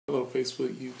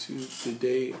Facebook, YouTube, the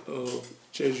day of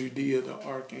Jejudea, the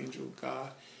archangel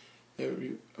God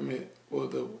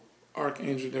the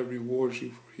archangel that rewards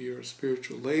you for your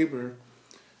spiritual labor.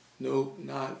 Nope,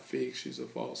 not fake. She's a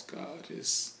false god.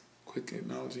 It's quick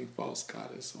acknowledging false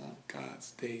goddess on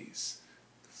God's days.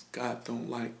 God don't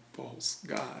like false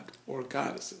god or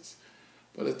goddesses.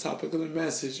 But the topic of the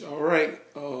message, all right,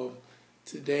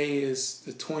 today is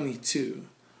the 22.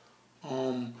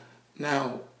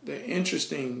 Now, the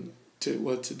interesting to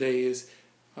what today is,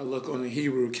 I look on the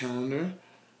Hebrew calendar,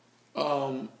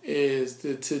 today is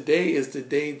the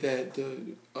day that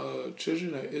the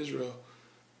children of Israel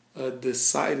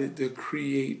decided to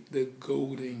create the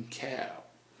golden calf.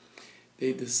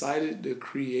 They decided to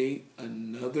create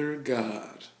another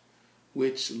god,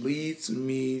 which leads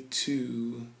me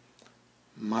to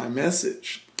my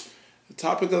message. The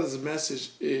topic of this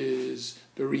message is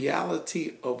the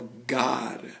reality of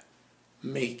God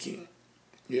making.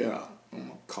 Yeah, I'm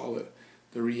going to call it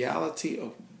the reality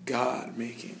of God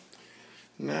making.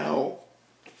 Now,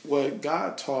 what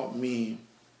God taught me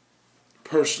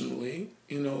personally,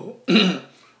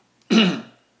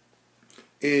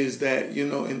 is that,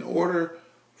 in order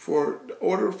for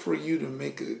you to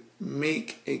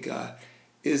make a God,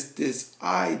 is this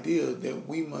idea that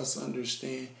we must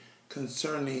understand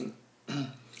concerning,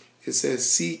 it says,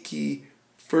 seek ye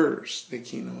first the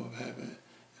kingdom of heaven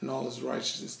and all its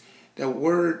righteousness. That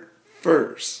word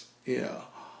first,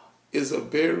 is a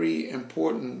very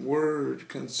important word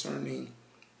concerning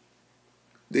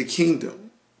the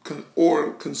kingdom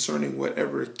or concerning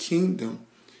whatever kingdom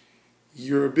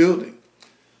you're building.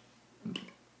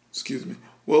 Excuse me.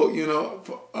 Well,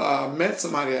 I met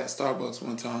somebody at Starbucks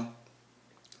one time,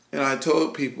 and I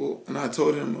told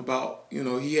him about,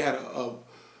 he had a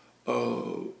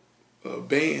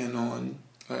band on,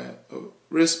 a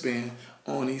wristband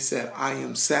on. He said, I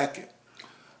am second.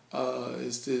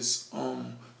 It's this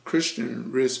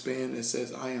Christian wristband that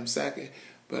says I am second,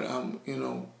 but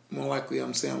more likely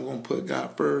I'm saying I'm going to put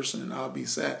God first and I'll be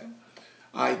second.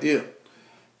 I did.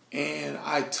 And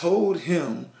I told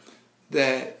him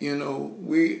that,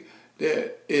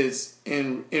 that is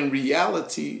in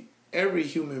reality, every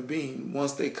human being,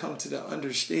 once they come to the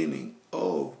understanding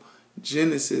of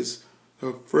Genesis,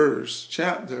 the first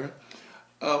chapter,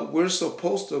 we're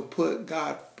supposed to put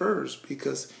God first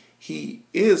because he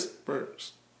is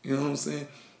first. You know what I'm saying?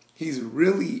 He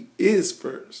really is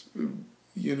first.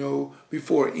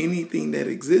 Before anything that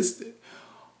existed.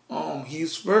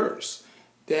 He's first.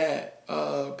 That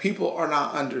people are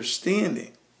not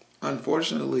understanding.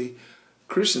 Unfortunately,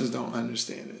 Christians don't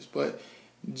understand this. But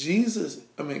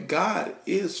God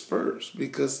is first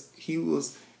because he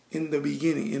was in the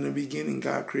beginning. In the beginning,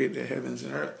 God created the heavens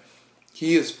and earth.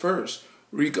 He is first.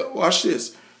 Watch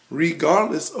this.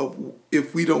 Regardless of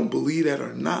if we don't believe that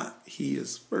or not, he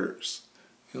is first.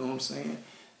 You know what I'm saying?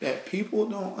 That people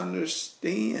don't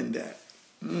understand that.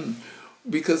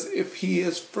 Because if he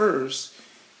is first,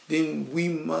 then we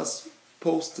must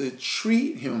supposed to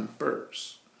treat him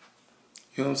first.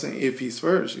 You know what I'm saying? If he's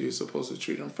first, you're supposed to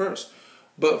treat him first.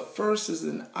 But first is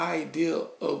an idea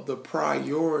of the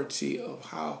priority of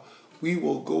how we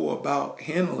will go about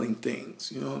handling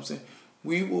things. You know what I'm saying?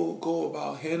 We will go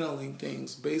about handling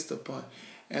things based upon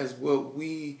as what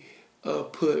we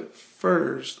put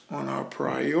first on our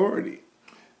priority.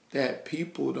 That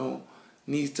people don't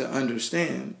need to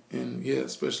understand, and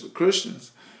especially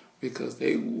Christians, because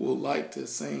they will like to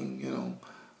sing,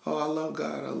 oh, I love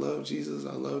God, I love Jesus,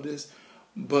 I love this,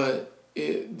 but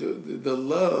the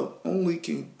love only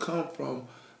can come from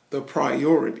the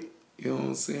priority. You know what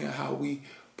I'm saying? How we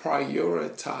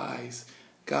prioritize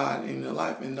God in their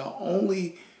life, and the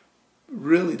only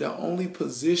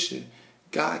position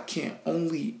God can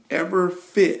only ever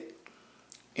fit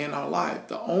in our life,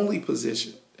 the only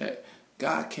position that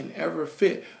God can ever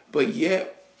fit, but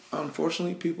yet,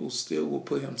 unfortunately, people still will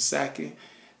put him second,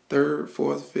 third,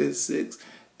 fourth, fifth, sixth.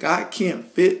 God can't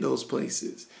fit those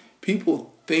places.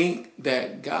 People think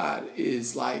that God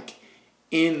is like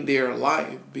in their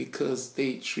life because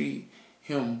they treat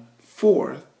him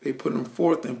fourth. They put him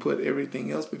fourth and put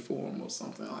everything else before him or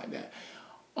something like that.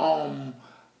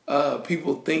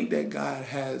 People think that God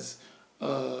has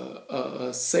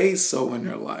a say-so in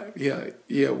their life.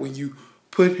 When you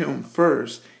put him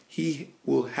first, he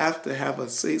will have to have a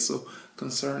say-so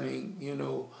concerning,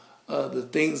 the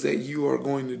things that you are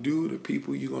going to do, the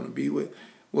people you're going to be with.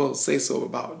 Well, say-so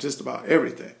about just about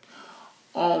everything.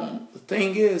 The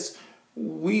thing is,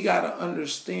 we got to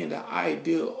understand the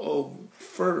idea of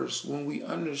first when we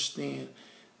understand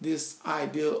this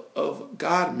idea of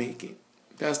God making.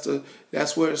 That's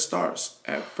where it starts,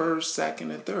 at first,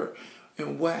 second, and third.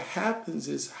 And what happens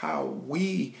is how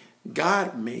we,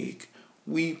 God make,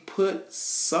 we put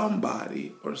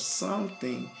somebody or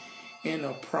something in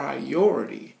a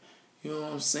priority. You know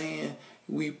what I'm saying?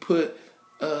 We put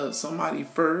somebody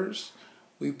first.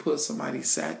 We put somebody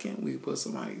second. We put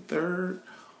somebody third.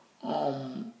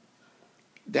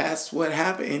 That's what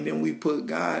happened. And then we put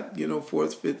God,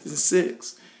 fourth, fifth, and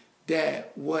sixth.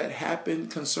 That what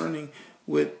happened concerning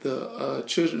with the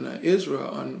children of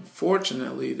Israel,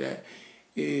 unfortunately, that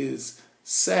is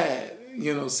sad,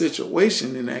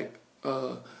 situation in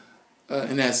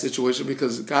that situation,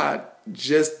 because God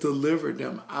just delivered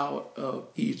them out of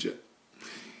Egypt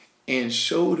and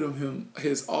showed him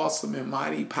his awesome and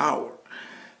mighty power,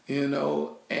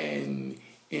 and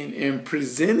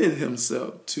presented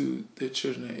himself to the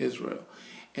children of Israel.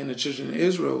 And the children of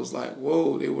Israel was like,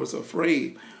 whoa, they was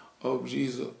afraid of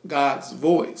Jesus, God's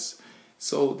voice.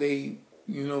 So they,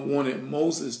 wanted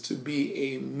Moses to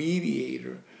be a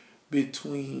mediator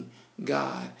between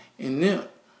God and them.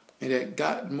 And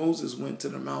that Moses went to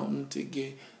the mountain to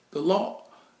get the law,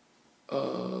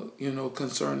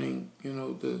 concerning,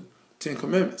 the Ten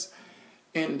Commandments.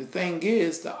 And the thing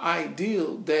is, the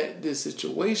ideal that this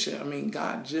situation,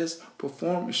 God just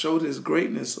performed and showed his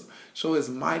greatness, showed his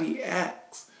mighty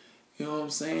acts. You know what I'm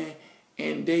saying?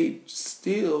 And they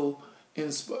still,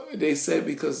 they said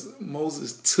because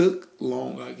Moses took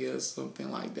long, I guess,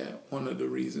 something like that, one of the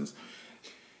reasons,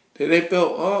 that they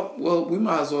felt, oh, well, we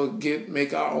might as well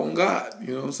make our own God.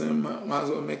 You know what I'm saying? Might as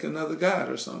well make another God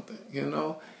or something,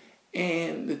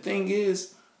 And the thing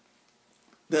is,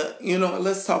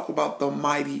 let's talk about the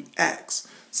mighty acts.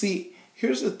 See,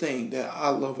 here's the thing that I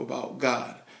love about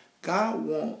God. God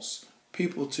wants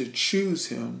people to choose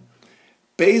him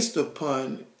based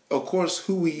upon, of course,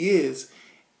 who he is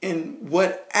and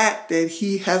what act that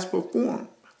he has performed.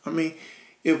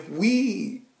 If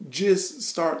we just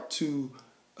start to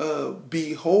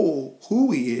behold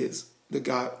who he is, the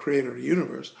God creator of the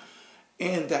universe,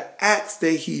 and the acts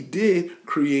that he did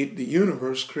create the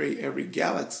universe, create every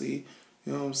galaxy,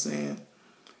 you know what I'm saying?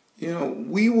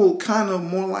 We will kind of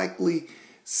more likely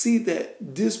see that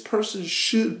this person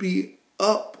should be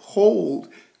uphold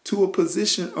to a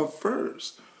position of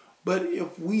first. But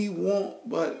if we want,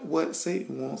 but what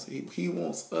Satan wants, he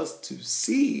wants us to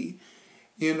see,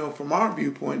 from our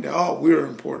viewpoint that, oh, we're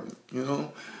important,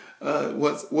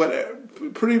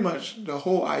 pretty much the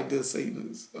whole idea of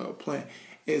Satan's plan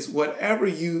is whatever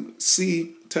you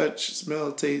see, touch,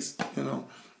 smell, taste,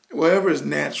 whatever is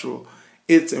natural,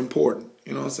 it's important.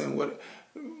 You know what I'm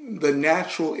saying? The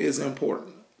natural is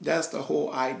important. That's the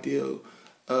whole ideal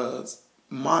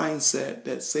mindset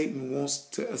that Satan wants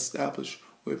to establish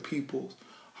with people's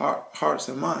hearts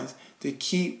and minds, to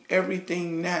keep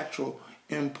everything natural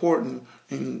important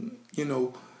and,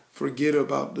 forget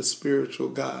about the spiritual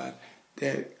God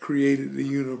that created the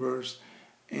universe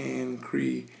and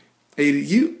created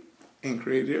you and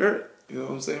created earth. You know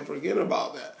what I'm saying? Forget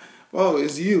about that. Oh,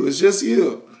 it's you. It's just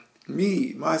you.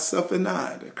 Me, myself, and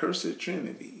I, the cursed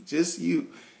Trinity. Just you.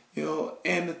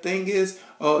 And the thing is,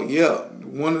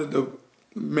 one of the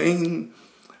main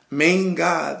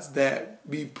gods that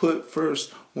we put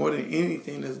first more than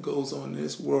anything that goes on in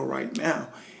this world right now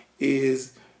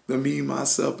is the me,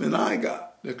 myself, and I God,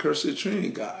 the cursed Trinity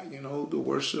God. The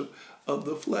worship of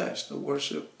the flesh, the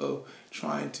worship of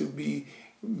trying to be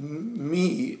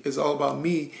me. Is all about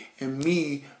me and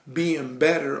me being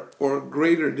better or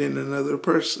greater than another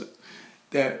person.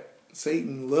 That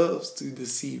Satan loves to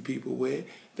deceive people with.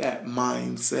 That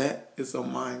mindset is a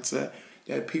mindset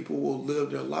that people will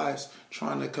live their lives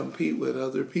trying to compete with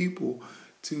other people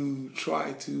to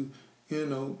try to,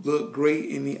 look great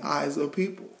in the eyes of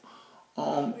people.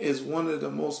 Is one of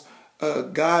the most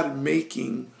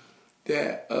God-making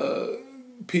that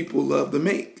people love to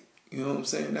make. You know what I'm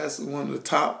saying? That's one of the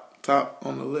top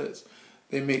on the list.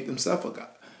 They make themselves a God.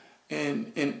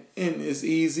 And it's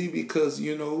easy because,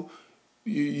 you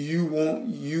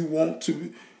want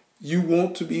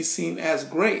to be seen as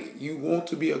great. You want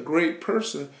to be a great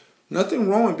person. Nothing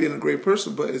wrong with being a great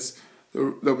person, but it's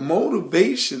the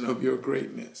motivation of your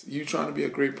greatness. You trying to be a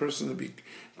great person to be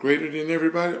greater than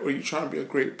everybody, or you trying to be a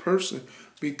great person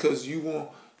because you want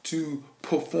to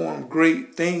perform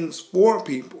great things for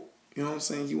people. You know what I'm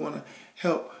saying? You want to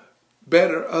help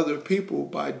better other people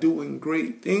by doing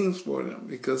great things for them,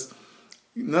 because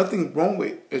nothing wrong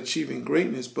with achieving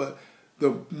greatness, but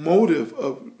the motive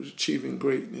of achieving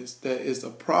greatness, that is the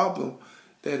problem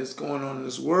that is going on in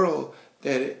this world,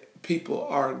 that people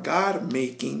are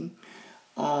God-making,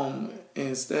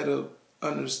 instead of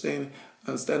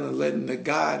letting the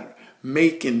God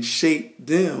make and shape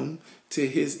them to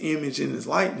his image and his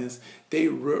likeness, they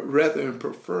rather and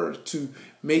prefer to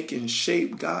make and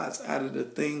shape gods out of the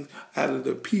things, out of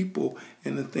the people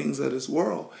and the things of this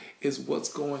world, is what's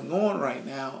going on right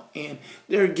now. And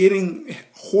they're getting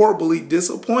horribly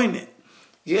disappointed.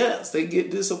 Yes, they get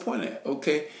disappointed.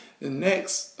 Okay, the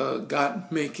next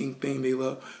God-making thing they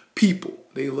love, people.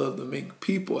 They love to make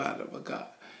people out of a God.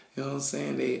 You know what I'm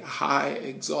saying? They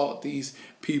exalt these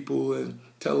people in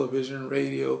television,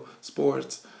 radio,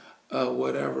 sports,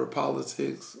 whatever,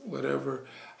 politics, whatever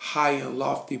high and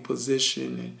lofty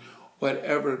position, and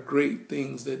whatever great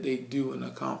things that they do and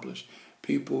accomplish.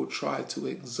 People try to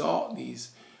exalt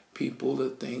these people to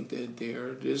think that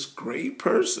they're this great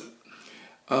person.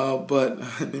 But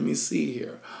let me see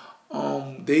here.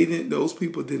 Those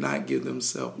people did not give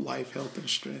themselves life, health, and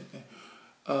strength,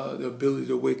 and the ability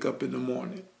to wake up in the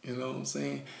morning. You know what I'm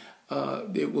saying?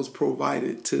 It was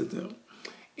provided to them.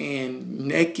 And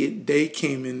naked they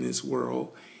came in this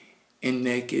world, and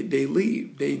naked they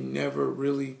leave. They never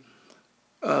really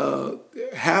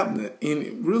have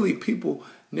any. Really, people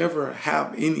never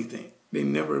have anything. They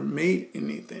never made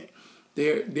anything.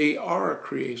 They are a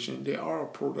creation. They are a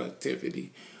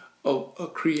productivity of a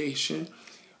creation.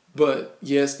 But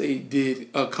yes, they did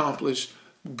accomplish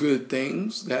good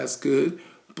things. That's good.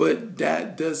 But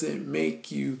that doesn't make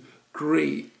you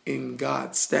great in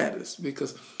God's status,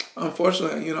 because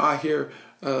unfortunately, I hear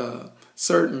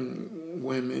certain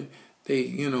women, they,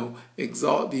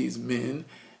 exalt these men,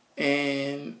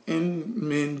 and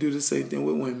men do the same thing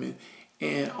with women,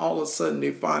 and all of a sudden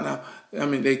they find out,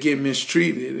 they get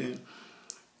mistreated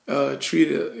and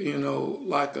treated,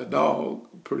 like a dog,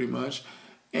 pretty much,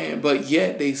 but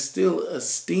yet they still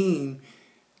esteem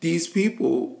these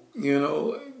people,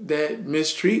 that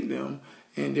mistreat them,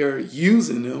 and they're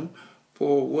using them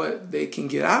for what they can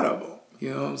get out of them. You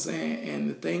know what I'm saying? And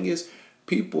the thing is,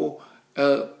 people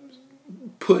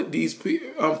put these people,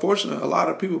 unfortunately, a lot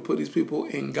of people put these people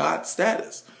in God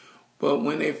status. But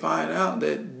when they find out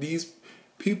that these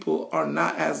people are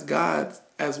not as gods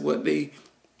as what they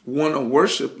want to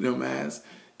worship them as,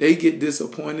 they get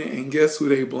disappointed, and guess who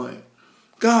they blame?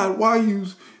 God, why you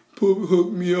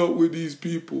hook me up with these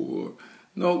people? Or,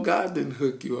 no, God didn't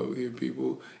hook you up with these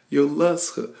people. Your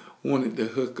lust wanted to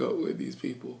hook up with these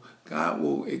people. God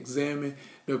will examine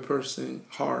the person's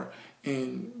heart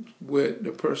and what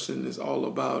the person is all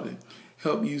about, and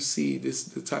help you see this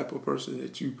is the type of person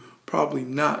that you probably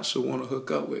not should want to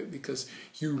hook up with, because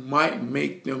you might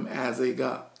make them as a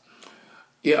God.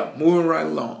 Yeah, moving right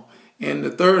along. And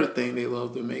the third thing they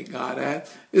love to make God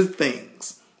as is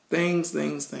things.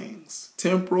 Things.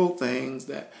 Temporal things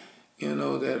that,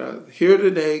 that are here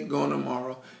today, gone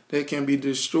tomorrow, that can be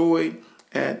destroyed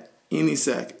at any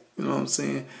second. You know what I'm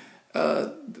saying?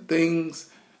 Things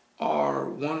are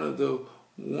one of the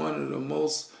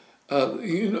most,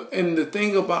 and the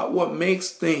thing about what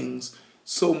makes things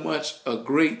so much a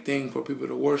great thing for people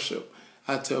to worship,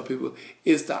 I tell people,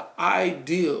 is the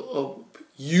idea of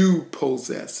you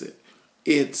possess it.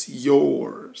 It's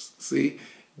yours. See,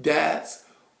 that's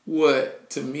what,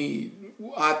 to me,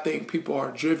 I think people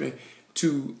are driven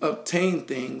to obtain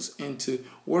things and to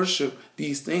worship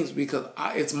these things, because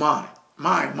it's mine,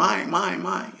 all mine,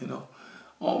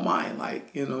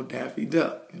 like, Daffy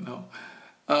Duck,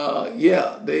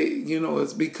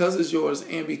 it's because it's yours,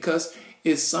 and because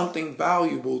it's something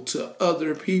valuable to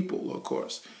other people, of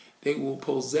course. They will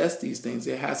possess these things.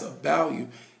 It has a value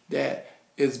that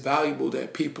is valuable,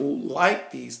 that people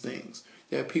like these things,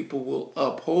 that people will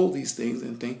uphold these things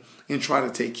and try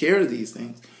to take care of these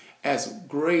things as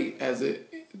great as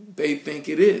they think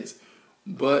it is.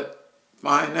 But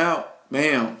find out,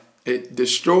 it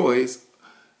destroys,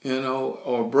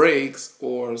 or breaks,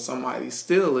 or somebody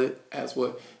steal it, as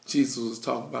what Jesus was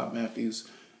talking about, Matthew,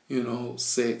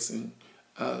 6 and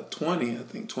 20, I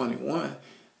think 21,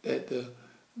 that a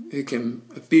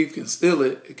thief can steal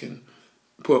it, it can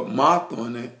put moth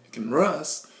on it, it can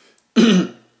rust.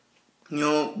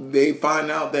 They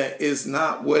find out that it's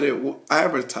not what it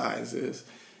advertises.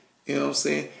 You know what I'm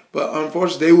saying? But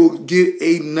unfortunately, they will get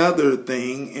another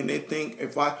thing, and they think,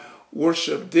 if I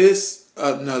worship this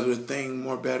another thing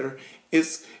more better,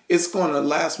 it's going to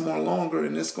last more longer,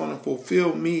 and it's going to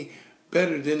fulfill me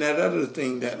better than that other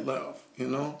thing that love,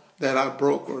 that I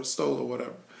broke or stole or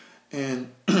whatever.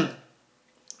 And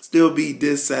still be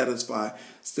dissatisfied,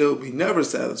 still be never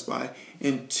satisfied,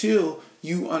 until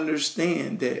you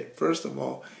understand that, first of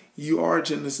all, you are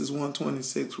Genesis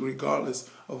 1:26, regardless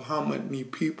of how many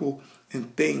people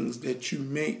and things that you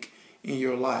make in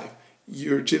your life.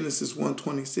 You're Genesis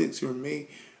 1:26. You're made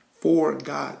for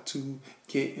God to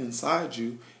get inside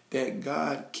you, that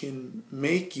God can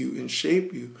make you and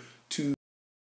shape you